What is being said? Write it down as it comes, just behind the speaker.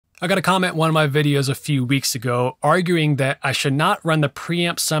I got a comment in one of my videos a few weeks ago arguing that I should not run the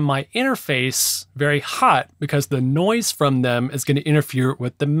preamp semi interface very hot because the noise from them is going to interfere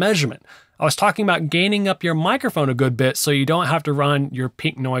with the measurement. I was talking about gaining up your microphone a good bit so you don't have to run your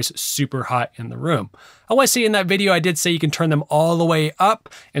peak noise super hot in the room. I want to see in that video I did say you can turn them all the way up,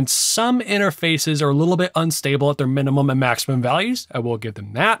 and some interfaces are a little bit unstable at their minimum and maximum values. I will give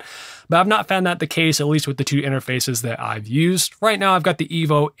them that, but I've not found that the case, at least with the two interfaces that I've used. Right now I've got the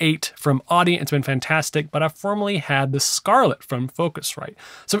EVO 8 from Audient. It's been fantastic, but I've formerly had the Scarlett from Focusrite.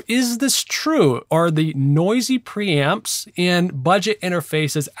 So is this true? Are the noisy preamps and budget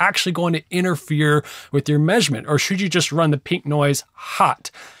interfaces actually going to interfere with your measurement, or should you just run the peak noise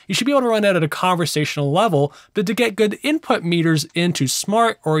hot? You should be able to run that at a conversational level, but to get good input meters into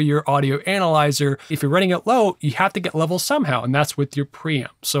Smart or your audio analyzer, if you're running it low, you have to get level somehow, and that's with your preamp.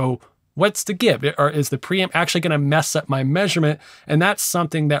 So what's the give? Or is the preamp actually going to mess up my measurement? And that's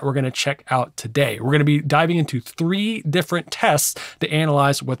something that we're going to check out today. We're going to be diving into 3 different tests to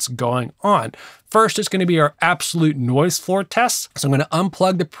analyze what's going on. First, it's going to be our absolute noise floor test. So I'm going to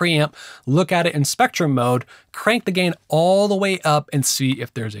unplug the preamp, look at it in spectrum mode, crank the gain all the way up and see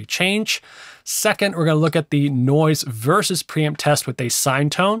if there's a change. Second, we're going to look at the noise versus preamp test with a sine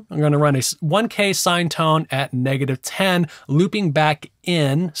tone. I'm going to run a 1K sine tone at -10, looping back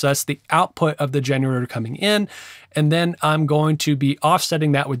in. So that's the output of the generator coming in. And then I'm going to be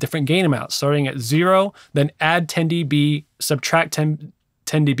offsetting that with different gain amounts, starting at 0, then add 10 dB, subtract 10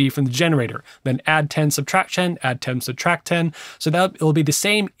 dB from the generator, then add 10, subtract 10, add 10, subtract 10. So that it'll be the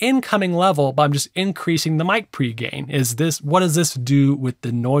same incoming level, but I'm just increasing the mic pre-gain. What does this do with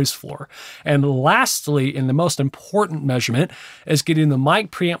the noise floor? And lastly, and the most important measurement, is getting the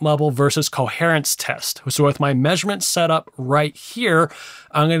mic preamp level versus coherence test. So with my measurement set up right here,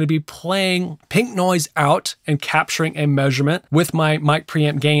 I'm going to be playing pink noise out and capturing a measurement with my mic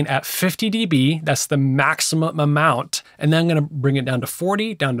preamp gain at 50 dB. That's the maximum amount. And then I'm going to bring it down to 40,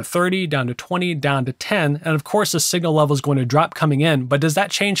 down to 30, down to 20, down to 10. And of course, the signal level is going to drop coming in, but does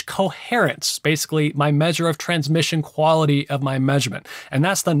that change coherence? Basically, my measure of transmission quality of my measurement. And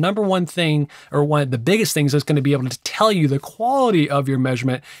that's the number one thing, or one of the biggest things that's going to be able to tell you the quality of your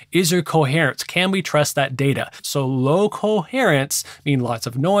measurement is your coherence. Can we trust that data? So low coherence means lots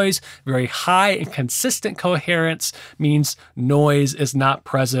of noise. Very high and consistent coherence means noise is not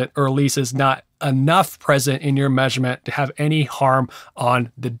present, or at least is not enough present in your measurement to have any harm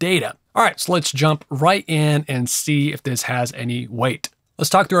on the data. All right, so let's jump right in and see if this has any weight. Let's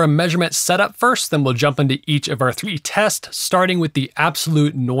talk through our measurement setup first, then we'll jump into each of our 3 tests, starting with the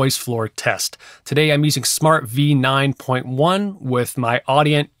absolute noise floor test. Today I'm using Smart V9.1 with my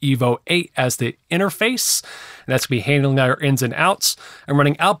Audient EVO 8 as the interface. And that's going to be handling our ins and outs. I'm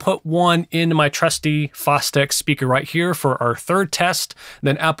running output 1 into my trusty Fostex speaker right here for our 3rd test.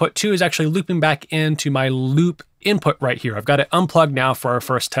 Then output 2 is actually looping back into my loop input right here. I've got it unplugged now for our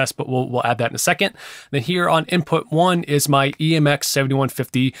 1st test, but we'll add that in a second. Then here on input 1 is my EMX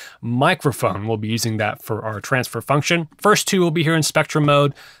 7150 microphone. We'll be using that for our transfer function. First 2 will be here in spectrum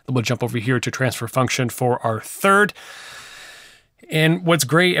mode. Then we'll jump over here to transfer function for our 3rd. And what's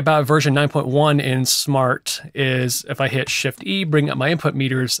great about version 9.1 in Smart is if I hit Shift E, bring up my input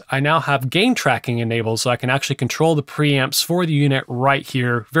meters, I now have gain tracking enabled, so I can actually control the preamps for the unit right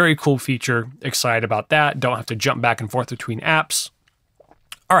here. Very cool feature. Excited about that. Don't have to jump back and forth between apps.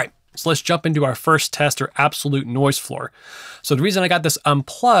 All right. So let's jump into our first test, or absolute noise floor. So the reason I got this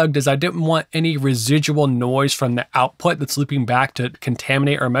unplugged is I didn't want any residual noise from the output that's looping back to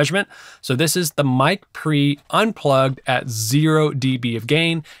contaminate our measurement. So this is the mic pre unplugged at 0 dB of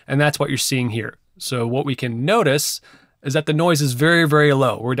gain, and that's what you're seeing here. So what we can notice is that the noise is very, very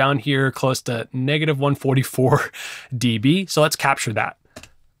low. We're down here close to -144 dB. So let's capture that.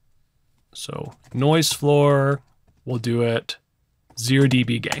 So noise floor, we'll do it 0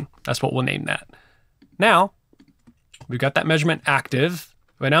 dB gain. That's what we'll name that. Now, we've got that measurement active,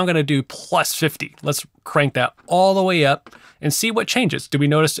 but now I'm going to do +50. Let's crank that all the way up and see what changes. Do we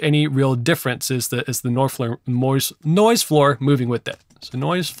notice any real difference? Is the noise floor moving with it? So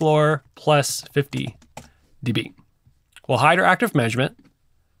noise floor +50 dB. We'll hide our active measurement.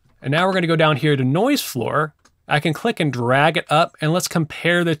 And now we're going to go down here to noise floor. I can click and drag it up, and let's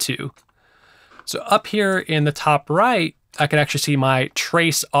compare the two. So up here in the top right, I can actually see my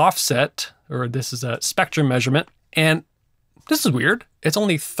trace offset, or this is a spectrum measurement. And this is weird. It's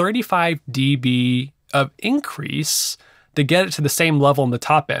only 35 dB of increase to get it to the same level in the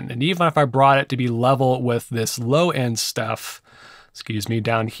top end. And even if I brought it to be level with this low end stuff, excuse me,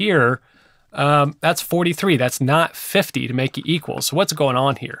 down here, that's 43. That's not 50 to make it equal. So what's going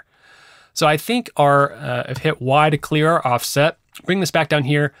on here? So I think I've hit Y to clear our offset. Bring this back down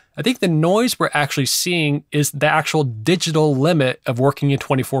here. I think the noise we're actually seeing is the actual digital limit of working in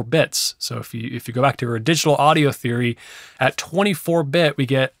 24 bits. So if you go back to our digital audio theory, at 24 bit, we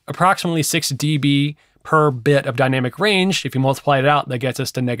get approximately 6 dB per bit of dynamic range. If you multiply it out, that gets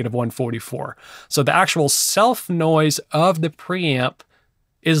us to negative 144. So the actual self noise of the preamp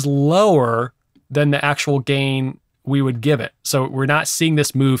is lower than the actual gain we would give it. So we're not seeing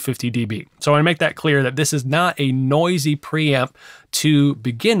this move 50 dB. So I want to make that clear that this is not a noisy preamp to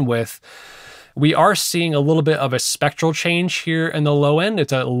begin with. We are seeing a little bit of a spectral change here in the low end.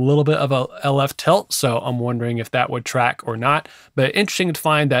 It's a little bit of a LF tilt, so I'm wondering if that would track or not. But interesting to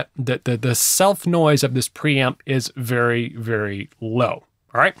find that the self noise of this preamp is very, very low.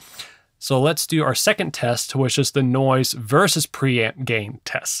 All right, so let's do our second test, which is the noise versus preamp gain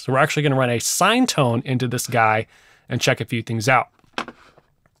test. So we're actually going to run a sine tone into this guy and check a few things out.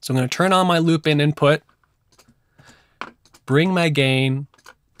 So I'm going to turn on my loop in input, bring my gain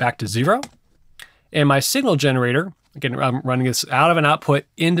back to 0. And my signal generator, again, I'm running this out of an output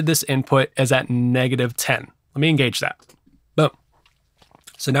into this input, is at negative 10. Let me engage that. Boom.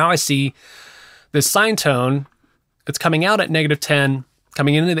 So now I see this sine tone, it's coming out at negative 10,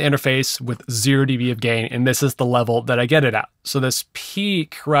 coming into the interface with 0 dB of gain, and this is the level that I get it at. So this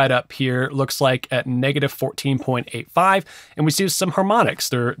peak right up here looks like at negative 14.85, and we see some harmonics.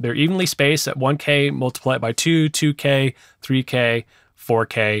 They're evenly spaced at 1K multiplied by 2, 2K, 3K,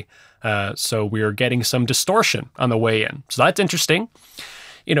 4K. So we are getting some distortion on the way in. So that's interesting.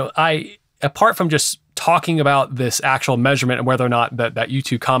 You know, apart from just talking about this actual measurement and whether or not that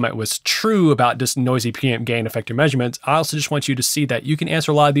YouTube comment was true about this noisy preamp gain effective measurements, I also just want you to see that you can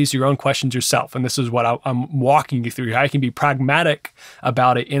answer a lot of these your own questions yourself. And this is what I'm walking you through, how you can be pragmatic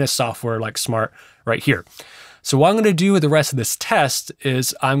about it in a software like Smart right here. So what I'm going to do with the rest of this test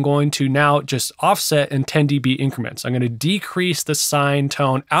is I'm going to now just offset in 10 dB increments. I'm going to decrease the sine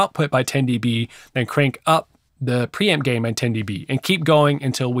tone output by 10 dB, then crank up the preamp gain by 10 dB and keep going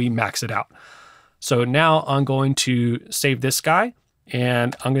until we max it out. So now I'm going to save this guy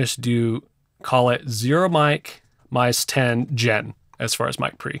and I'm going to call it 0 mic minus 10 gen as far as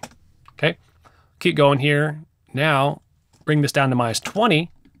mic pre. Okay, keep going here. Now bring this down to minus 20.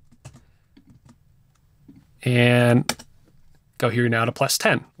 And go here now to plus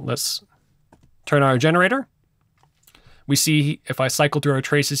 10. Let's turn on our generator. We see if I cycle through our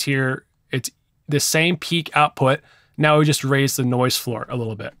traces here, it's the same peak output. Now we just raise the noise floor a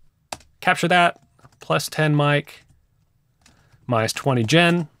little bit. Capture that, plus 10 mic, minus 20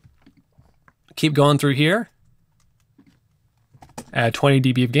 gen. Keep going through here. Add 20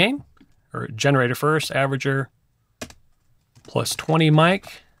 dB of gain, or generator first, averager, plus 20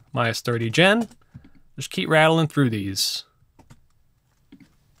 mic, minus 30 gen. Just keep rattling through these.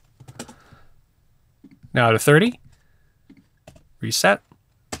 Now to 30. Reset.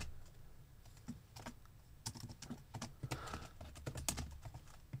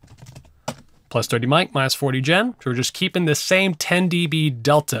 Plus 30 mic, minus 40 gen. So we're just keeping the same 10 dB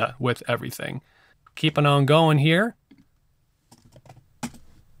delta with everything. Keeping on going here.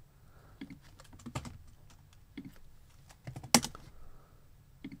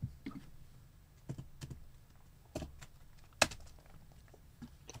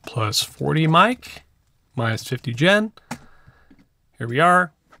 Plus 40 mic, minus 50 gen. Here we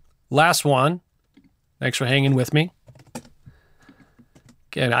are. Last one. Thanks for hanging with me.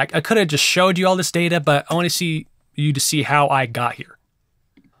 Again, I could have just showed you all this data, but I want to see you to see how I got here.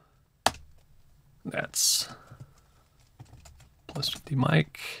 That's plus 50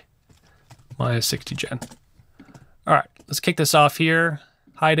 mic, minus 60 gen. All right, let's kick this off here,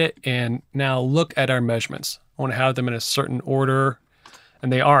 hide it, and now look at our measurements. I want to have them in a certain order.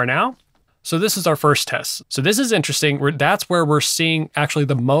 And they are now. So this is our first test. So this is interesting. That's where we're seeing actually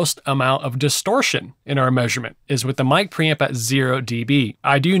the most amount of distortion in our measurement is with the mic preamp at 0 dB.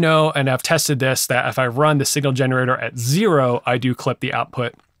 I do know, and I've tested this, that if I run the signal generator at 0, I do clip the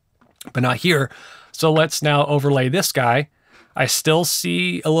output, but not here. So let's now overlay this guy. I still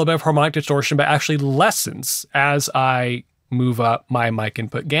see a little bit of harmonic distortion, but actually lessens as I move up my mic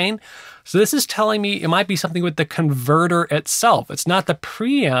input gain. So this is telling me it might be something with the converter itself. It's not the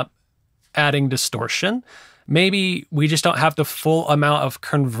preamp adding distortion. Maybe we just don't have the full amount of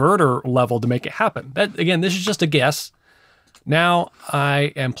converter level to make it happen. That, again, this is just a guess. Now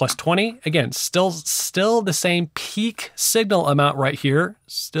I am plus 20. Again, still the same peak signal amount right here,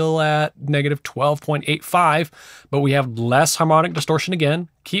 still at negative 12.85, but we have less harmonic distortion again.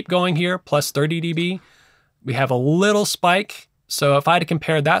 Keep going here, plus 30 dB. We have a little spike. So if I had to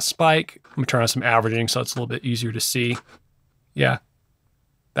compare that spike, I'm gonna turn on some averaging so it's a little bit easier to see. Yeah,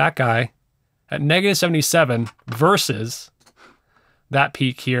 that guy at negative 77 versus that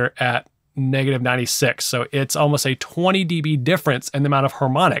peak here at -96. So it's almost a 20 dB difference in the amount of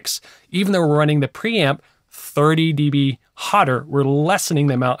harmonics. Even though we're running the preamp 30 dB hotter, we're lessening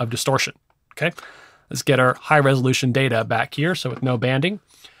the amount of distortion, okay? Let's get our high resolution data back here, so with no banding.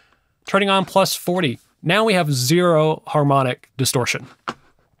 Turning on +40. Now we have 0 harmonic distortion,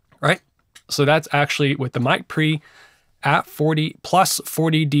 right? So that's actually with the mic pre at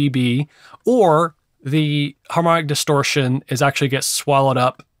 +40 dB, or the harmonic distortion is actually gets swallowed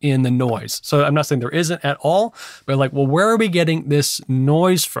up in the noise. So I'm not saying there isn't at all, but like, well, where are we getting this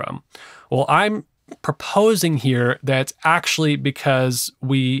noise from? Well, I'm proposing here that it's actually because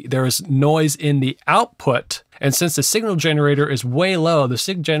there's noise in the output. And since the signal generator is way low, the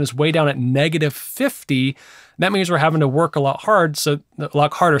sig gen is way down at -50, that means we're having to work a lot harder. So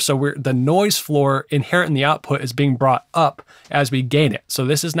the noise floor inherent in the output is being brought up as we gain it. So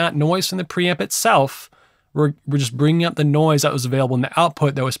this is not noise from the preamp itself. We're just bringing up the noise that was available in the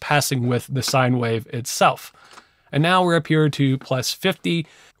output that was passing with the sine wave itself. And now we're up here to +50.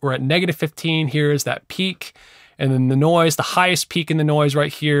 We're at -15. Here is that peak. And then the noise, the highest peak in the noise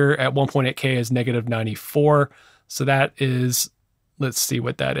right here at 1.8K is -94. So that is, let's see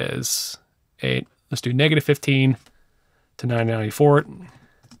what that is. Let's do -15 to 994.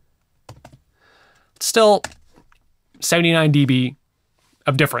 Still 79 dB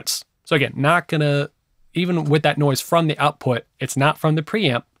of difference. So again, not gonna, even with that noise from the output, it's not from the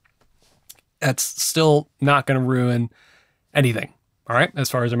preamp, that's still not gonna ruin anything, all right, as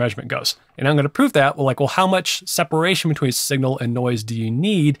far as our measurement goes. And I'm gonna prove that, well, how much separation between signal and noise do you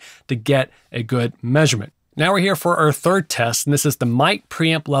need to get a good measurement? Now we're here for our third test, and this is the mic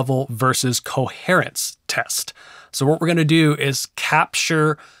preamp level versus coherence test. So what we're gonna do is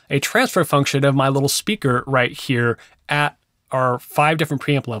capture a transfer function of my little speaker right here at our 5 different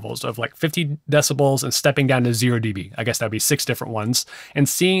preamp levels of like 50 decibels and stepping down to 0 dB. I guess that'd be 6 different ones, and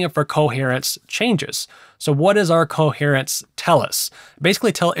seeing if our coherence changes. So what does our coherence tell us?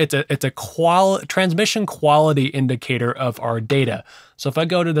 Basically it's a transmission quality indicator of our data. So if I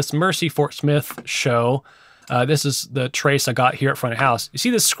go to this Mercy Fort Smith show, this is the trace I got here at front of house. You see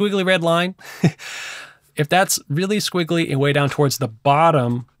this squiggly red line? If that's really squiggly and way down towards the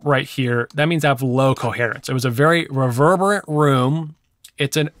bottom right here, that means I have low coherence. It was a very reverberant room.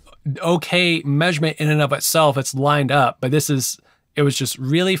 It's an okay measurement in and of itself. It's lined up, but it was just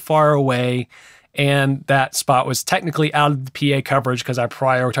really far away. And that spot was technically out of the PA coverage because I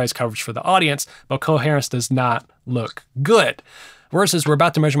prioritized coverage for the audience, but coherence does not look good. Versus we're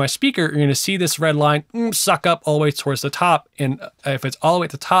about to measure my speaker, you're gonna see this red line suck up all the way towards the top. And if it's all the way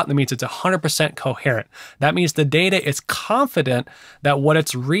at the top, that means it's 100% coherent. That means the data is confident that what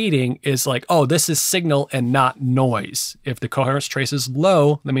it's reading is like, oh, this is signal and not noise. If the coherence trace is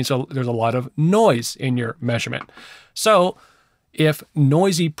low, that means there's a lot of noise in your measurement. So if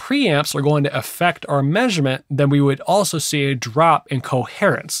noisy preamps are going to affect our measurement, then we would also see a drop in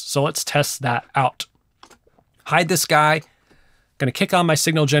coherence. So let's test that out. Hide this guy. Gonna kick on my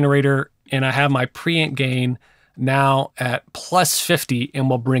signal generator, and I have my preamp gain now at +50, and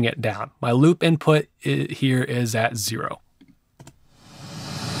we'll bring it down. My loop input here is at 0.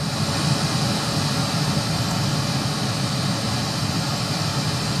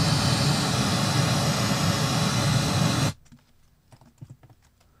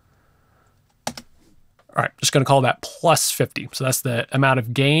 All right, just gonna call that +50. So that's the amount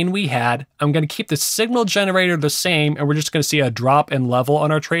of gain we had. I'm gonna keep the signal generator the same, and we're just gonna see a drop in level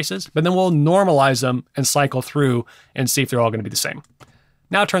on our traces, but then we'll normalize them and cycle through and see if they're all gonna be the same.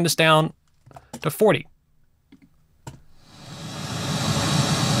 Now turn this down to 40.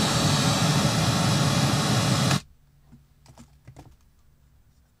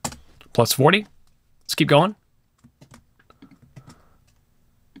 +40, let's keep going.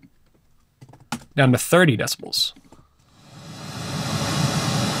 Down to 30 decibels.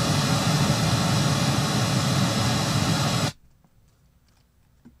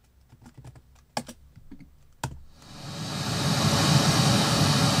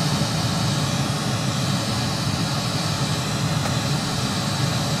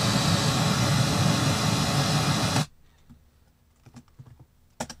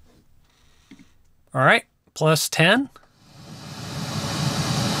 All right, +10.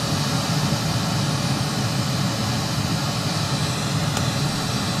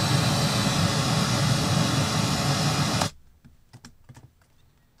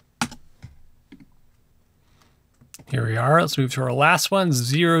 Here we are. Let's move to our last one,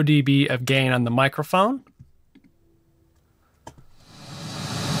 0 dB of gain on the microphone.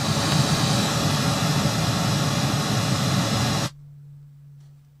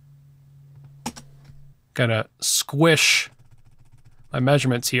 Gonna squish my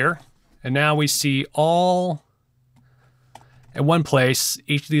measurements here. And now we see all in one place,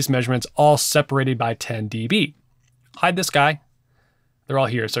 each of these measurements all separated by 10 dB. Hide this guy. They're all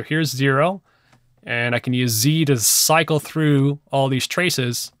here. So here's 0, and I can use Z to cycle through all these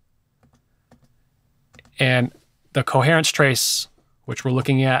traces. And the coherence trace, which we're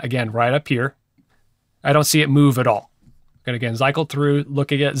looking at again right up here, I don't see it move at all. I'm gonna again cycle through,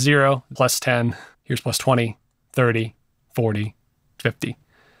 looking at 0, plus 10, here's plus 20, 30, 40, 50.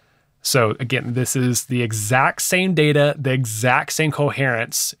 So again, this is the exact same data, the exact same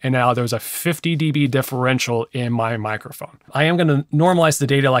coherence, and now there's a 50 dB differential in my microphone. I am gonna normalize the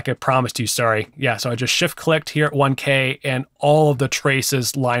data like I promised you, sorry. Yeah, so I just shift clicked here at 1K and all of the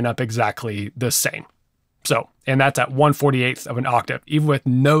traces line up exactly the same. So, and that's at 1/48th of an octave, even with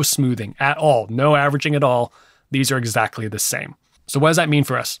no smoothing at all, no averaging at all, these are exactly the same. So what does that mean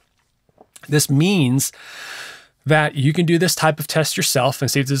for us? This means that you can do this type of test yourself and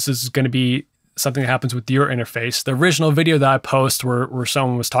see if this is going to be something that happens with your interface. The original video that I posted where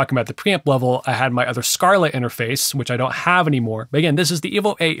someone was talking about the preamp level, I had my other Scarlett interface, which I don't have anymore. But again, this is the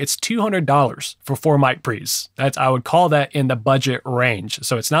EVO 8. It's $200 for 4 mic pre's. I would call that in the budget range.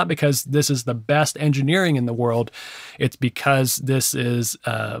 So it's not because this is the best engineering in the world. It's because this is,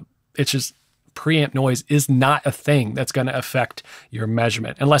 it's just, preamp noise is not a thing that's going to affect your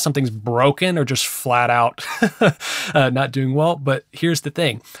measurement unless something's broken or just flat out not doing well. But here's the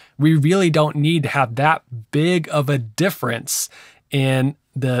thing, we really don't need to have that big of a difference in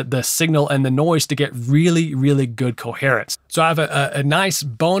the signal and the noise to get really, really good coherence. So I have a nice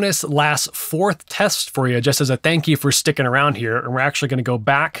bonus last 4th test for you, just as a thank you for sticking around here. And we're actually going to go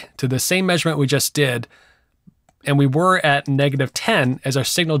back to the same measurement we just did. And we were at -10 as our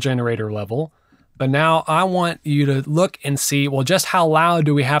signal generator level. But now I want you to look and see, well, just how loud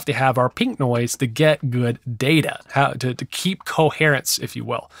do we have to have our pink noise to get good data, how to keep coherence, if you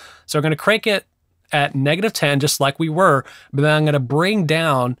will. So I'm going to crank it at -10, just like we were, but then I'm going to bring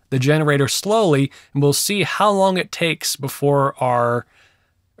down the generator slowly, and we'll see how long it takes before our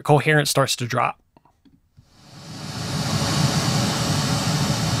coherence starts to drop.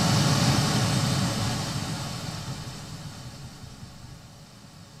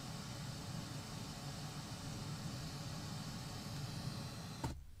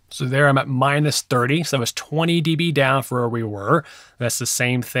 So there I'm at -30, so that was 20 dB down for where we were. That's the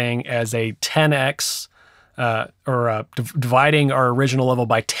same thing as a 10x, dividing our original level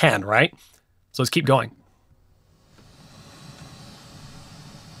by 10, right? So let's keep going.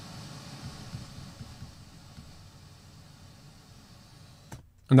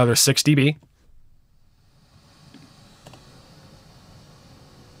 Another 6 dB.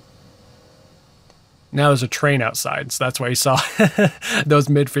 Now there's a train outside, so that's why you saw those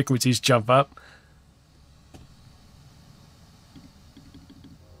mid-frequencies jump up.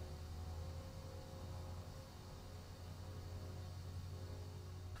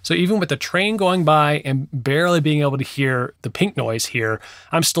 So even with the train going by and barely being able to hear the pink noise here,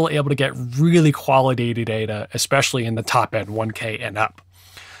 I'm still able to get really quality data, especially in the top end, 1K and up.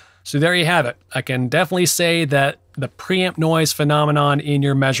 So there you have it. I can definitely say that the preamp noise phenomenon in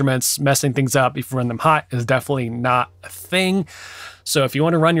your measurements, messing things up if you run them hot, is definitely not a thing. So if you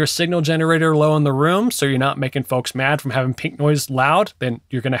want to run your signal generator low in the room so you're not making folks mad from having pink noise loud, then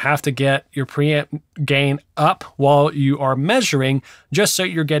you're going to have to get your preamp gain up while you are measuring just so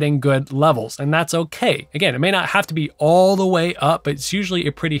you're getting good levels. And that's okay. Again, it may not have to be all the way up, but it's usually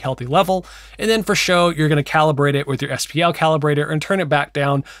a pretty healthy level. And then for show, you're going to calibrate it with your SPL calibrator and turn it back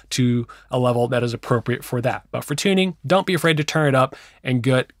down to a level that is appropriate for that. But for tuning, don't be afraid to turn it up and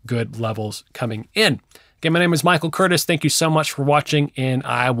get good levels coming in. Again, my name is Michael Curtis. Thank you so much for watching, and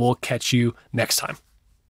I will catch you next time.